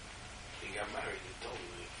 He got married. He told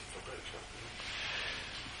me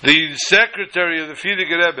for The secretary of the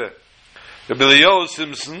Frierdiker Rebbe, Rabbi Eliyahu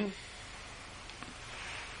Simpson,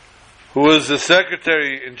 who was the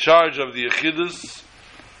secretary in charge of the Yechidus,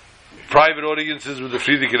 private audiences with the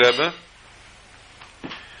Frierdiker Rebbe,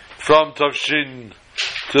 from Tovshin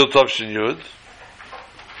till Tovshin Yud,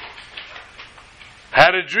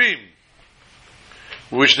 had a dream,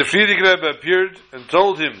 which the Frierdiker Rebbe appeared and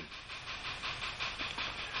told him,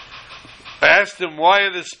 asked him, why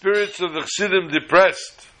are the spirits of the Chassidim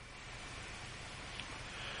depressed?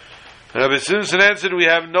 And Rabbi Simpson answered, we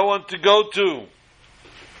have no one to go to.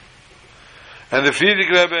 And the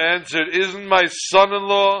Frierdiker Rebbe answered, isn't my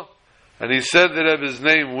son-in-law, and he said the Rebbe's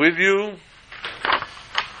name, with you?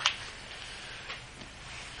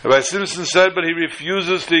 Rabbi Simpson said, but he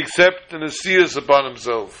refuses to accept an asiyas upon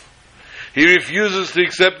himself. He refuses to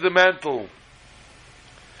accept the mantle.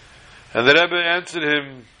 And the Rebbe answered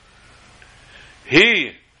him,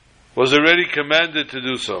 he was already commanded to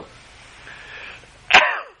do so.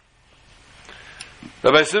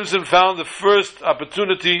 Rabbi Simpson found the first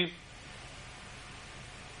opportunity.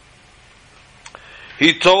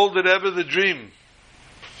 He told the Rebbe the dream.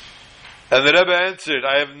 And the Rebbe answered,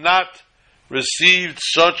 I have not received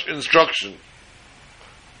such instruction.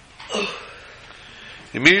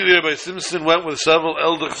 Immediately Rabbi Simpson went with several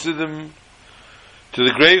elder Chassidim to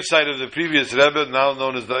the gravesite of the previous Rebbe, now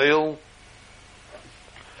known as the Eil.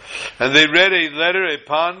 And they read a letter, a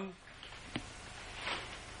pan.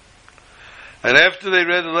 And after they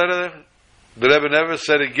read the letter, the Rebbe never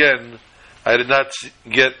said again, I did not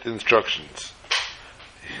get instructions.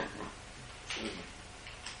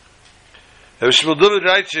 Rabbi Shmuel David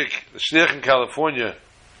Reitchik, the shliach in California,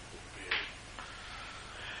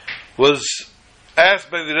 was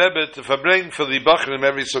asked by the Rebbe to verbring for the Bachrim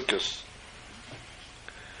every Sukkot.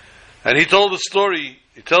 And he told the story,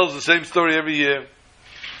 he tells the same story every year.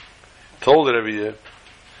 Told it every year.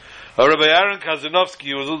 Rabbi Aaron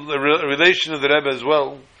Kazanovsky was a relation of the Rebbe as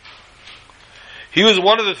well. He was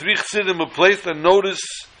one of the three Chassidim who placed a notice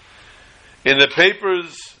in the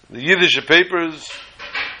papers, the Yiddish papers,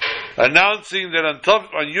 announcing that on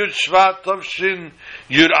Yud Shvat, Tovshin,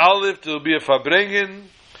 Yud Aleph, there will be a Farbrengen,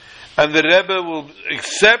 and the Rebbe will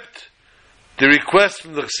accept the request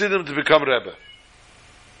from the Chassidim to become Rebbe.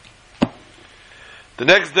 The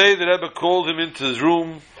next day, the Rebbe called him into his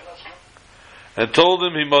room and told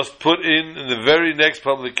him he must put in the very next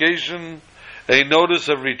publication, a notice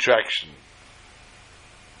of retraction.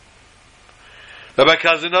 Rabbi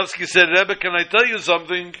Kazanovsky said, Rebbe, can I tell you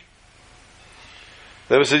something?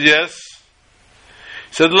 Rebbe said, yes.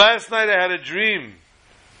 He said, last night I had a dream.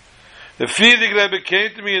 The Frierdiker Rebbe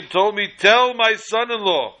came to me and told me, tell my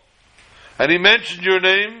son-in-law, and he mentioned your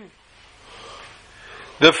name,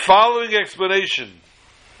 the following explanation.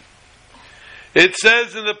 It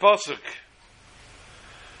says in the Pasuk,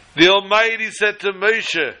 the Almighty said to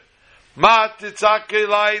Moshe, Ma titzak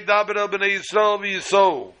elai daber el bnei Yisrael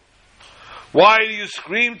v'yisou. Why do you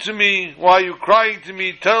scream to me? Why are you crying to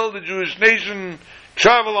me? Tell the Jewish nation,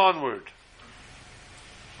 travel onward.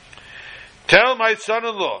 Tell my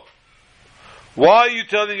son-in-law, why are you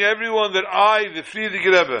telling everyone that I, the Frierdiker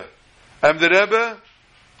Rebbe, am the Rebbe?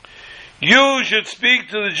 You should speak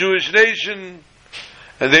to the Jewish nation,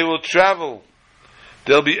 and they will travel.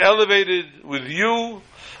 They'll be elevated with you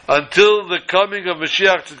until the coming of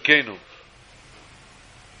Mashiach Tzidkenu.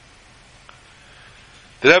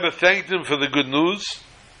 The Rebbe thanked him for the good news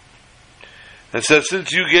and said,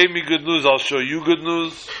 since you gave me good news, I'll show you good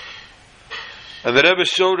news. And the Rebbe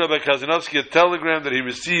showed Rabbi Kazanovsky a telegram that he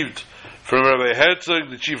received from Rabbi Herzog,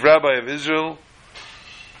 the chief rabbi of Israel,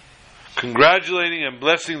 congratulating and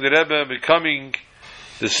blessing the Rebbe and becoming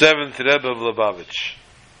the 7th Rebbe of Lubavitch.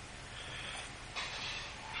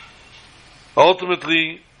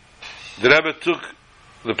 Ultimately, the Rebbe took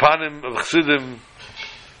the panim of Chassidim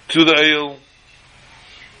to the Eil,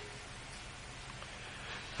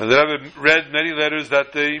 and the Rebbe read many letters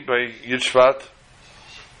that day by Yud Shvat.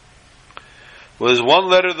 Well, there's one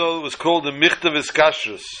letter though that was called the Michtav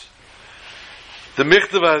Eskashrus. The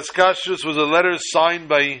Michtav Eskashrus was a letter signed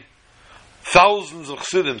by thousands of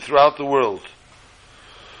Chassidim throughout the world.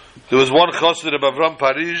 There was one Chassid, Rabbi Avram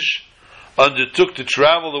Parish, undertook to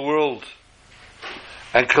travel the world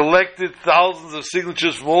and collected thousands of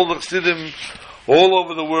signatures from all the Chassidim all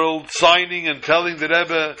over the world, signing and telling the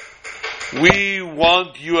Rebbe, we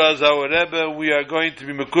want you as our Rebbe, we are going to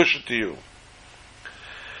be Mekusha to you.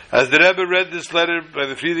 As the Rebbe read this letter by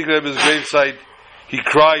the Frierdiker Rebbe's graveside, he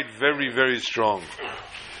cried very, very strong.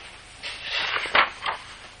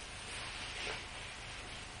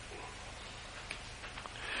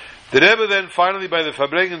 The Rebbe then finally by the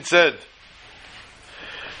Farbrengen said,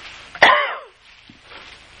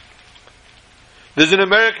 there's an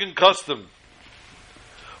American custom.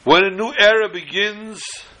 When a new era begins,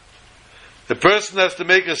 the person has to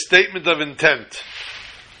make a statement of intent.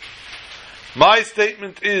 My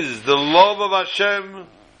statement is the love of Hashem,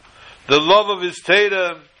 the love of His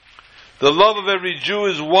Torah, the love of every Jew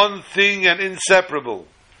is one thing and inseparable.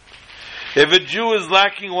 If a Jew is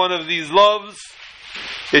lacking one of these loves,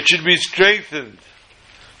 it should be strengthened.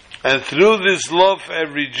 And through this love for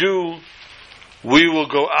every Jew, we will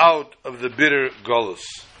go out of the bitter Golus.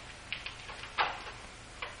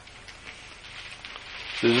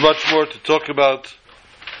 There's much more to talk about.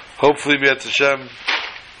 Hopefully, Mi'at Hashem,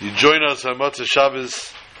 you join us on Motzei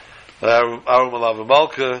Shabbos, our Malava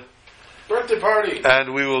Malka, Birthday party,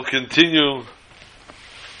 and we will continue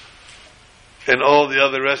in all the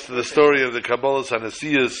other rest of the story of the Kabbalah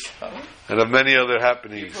Hanasiyas and of many other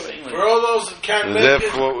happenings. for all those that can't And make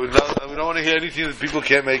therefore, we don't want to hear anything that people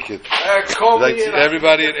can't make it. call Like me in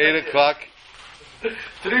everybody at 8 o'clock.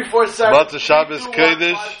 347 Motzei Shabbos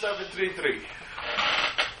Kodesh. 5733.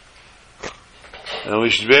 And we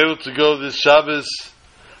should be able to go this Shabbos,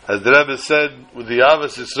 as the Rebbe said, with the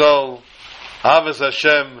Avos Yisrael, Avos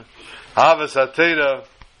Hashem, Avos HaTorah.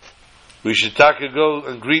 We should go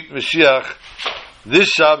and greet Mashiach this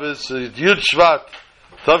Shabbos, Yud Shvat,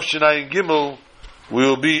 Tavshin Gimel. We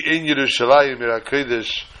will be in Yerushalayim, Yer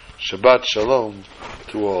HaKodesh. Shabbat Shalom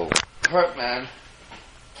to all. Hurt, man.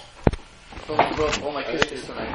 Brought all my kisses tonight.